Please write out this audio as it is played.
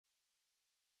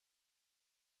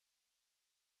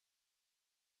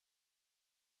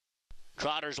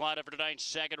Trotters lined up for tonight's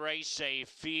second race, a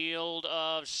field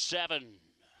of 7.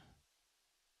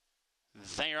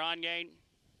 They are on gate.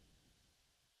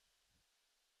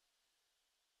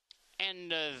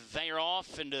 And they are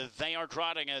off, and they are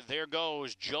trotting. There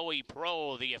goes Joey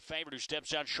Pro, the favorite, who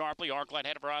steps out sharply. Arclight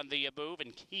Headover on the move,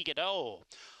 and Keegado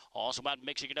also about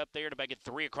mixing it up there to make it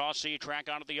 3 across the track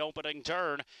onto the opening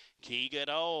turn.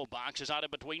 Keegado boxes out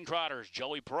in between trotters.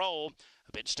 Joey Pro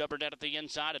a bit stubborn down at the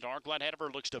inside, and Arclight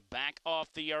Headover looks to back off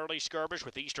the early skirmish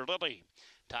with Easter Lily.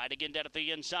 Tied again down at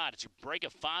the inside. It's a break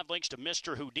of 5 lengths to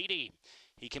Mr. Houdini.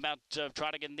 He came out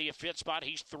trotting in the 5th spot.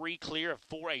 He's 3 clear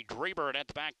for a Dreamer. And at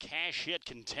the back, Cash Hit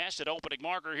contested opening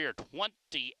marker here.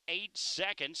 28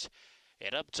 seconds.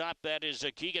 And up top, that is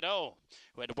Keegado,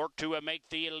 who had to work to make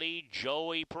the lead.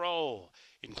 Joey Pro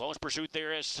in close pursuit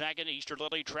there is second. Easter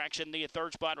Lily tracks in the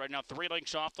 3rd spot. Right now, 3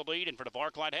 lengths off the lead in front of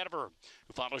Arclight Headover,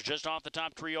 who follows just off the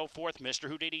top trio 4th. Mr.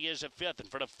 Houdini is at 5th in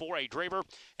front of 4A Dreamer.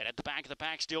 And at the back of the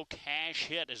pack, still Cash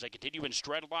Hit as they continue in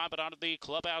straight line, but onto the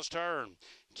clubhouse turn.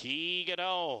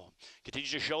 Keegado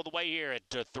continues to show the way here at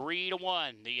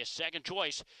 3-1. The second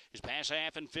choice is past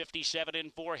half and 57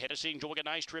 in 4. Hennessy enjoying a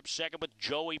nice trip second with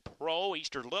Joey Pro.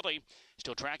 Easter Lily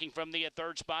still tracking from the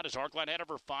 3rd spot as Arclight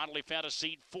Headover finally found a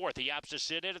seat 4th. He opts to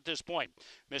sit in at this point.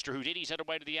 Mr. Houdini's headed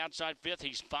away to the outside 5th.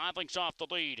 He's 5 lengths off the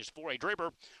lead as 4A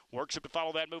Dreamer works up to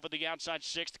follow that move at the outside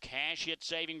 6th. Cash Hit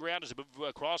saving ground as it moves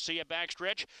across the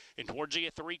backstretch and towards the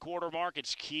 3/4 mark.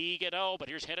 It's Keegado, but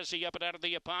here's Hennessy up and out of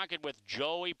the pocket with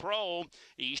Joey Pro.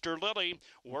 Easter Lily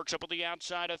works up on the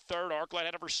outside of 3rd. Arclight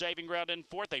Headover saving ground in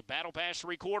 4th. They battle past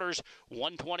 3/4.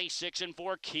 126 and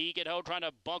 4. Keegado trying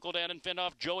to buckle down and fend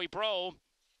off Joey Pro.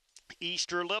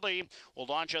 Easter Lily will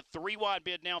launch a 3-wide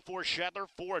bid now for Shedler.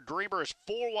 4 Dreamer is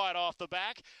 4 wide off the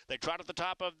back. They trot at the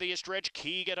top of the stretch.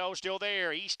 Keegado still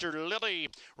there. Easter Lily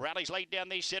rallies late down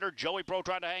the center. Joey Pro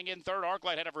trying to hang in 3rd.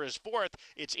 Arclight Headover is 4th.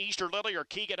 It's Easter Lily or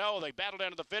Keegado. They battle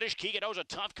down to the finish. Keegado's a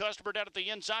tough customer down at the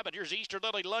inside, but here's Easter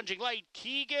Lily lunging late.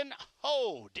 Keegan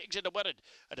Ho digs into win it.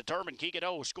 A determined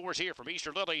Keegado scores here from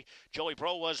Easter Lily. Joey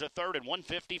Pro was a 3rd in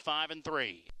 155 and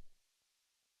 3.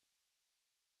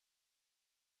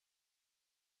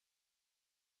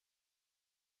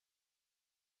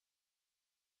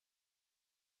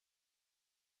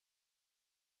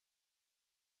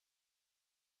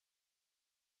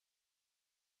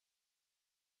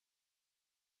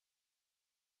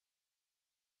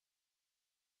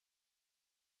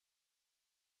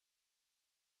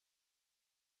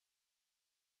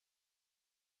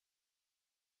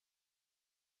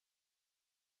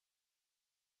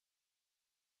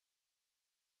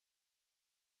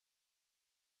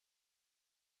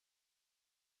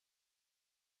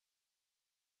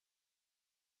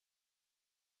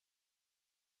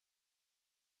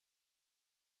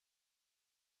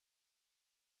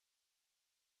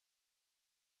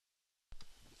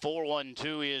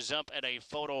 "412" is up at a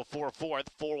photo for 4th.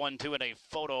 412 at a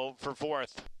photo for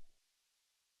 4th.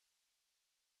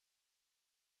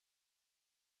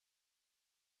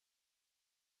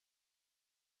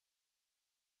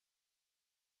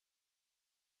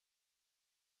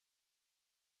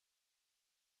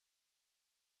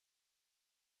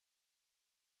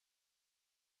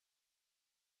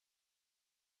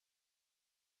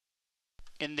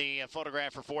 In the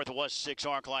photograph for 4th was 6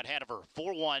 Arclight Headover.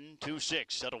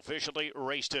 4-1-2-6. That officially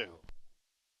race 2.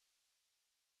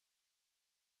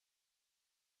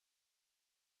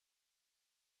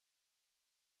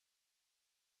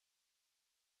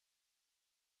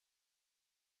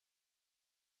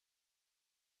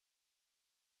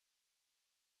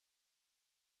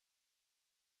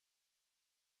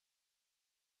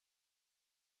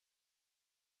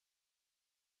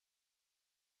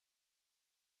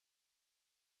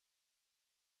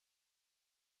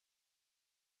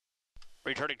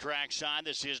 Returning trackside,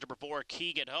 this is number 4,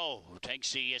 Keegado, who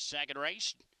takes the second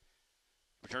race.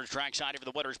 Returns trackside for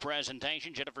the winner's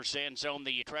presentation. Jennifer Sansone,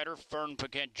 the treader. Fern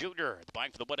Paquette Jr. The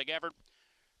bike for the winning effort.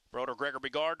 Broder Gregory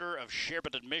Gardner of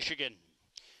Sheridan, Michigan.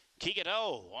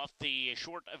 Keegado off the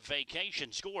short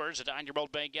vacation scores. A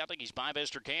 9-year-old Bay Gelding. He's by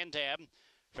Mr. Cantab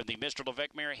from the Mr.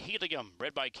 Levesque mare Helium,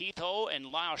 bred by Keith Ho and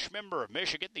Lyle Schmember of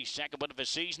Michigan. The second win of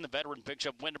his season. The veteran picks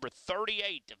up win number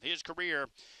 38 of his career.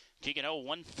 Keegado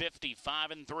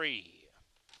 155 and 3.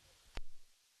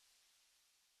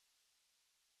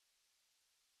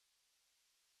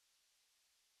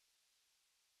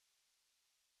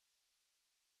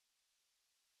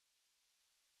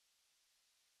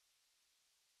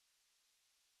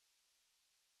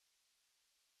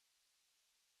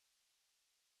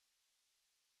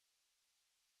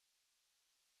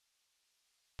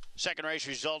 Second race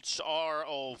results are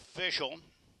official.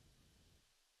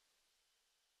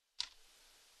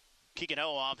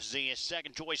 Kikino off is the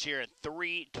second choice here at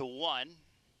 3-1.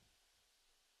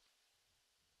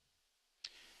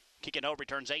 Kikino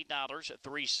returns $8,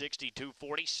 $360,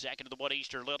 $240. Second of the Wood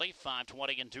Easter Lily,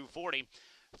 $520 and $240.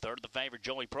 Third of the favorite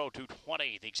Joey Pro,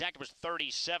 $220. The exact was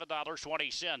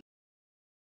 $37.20.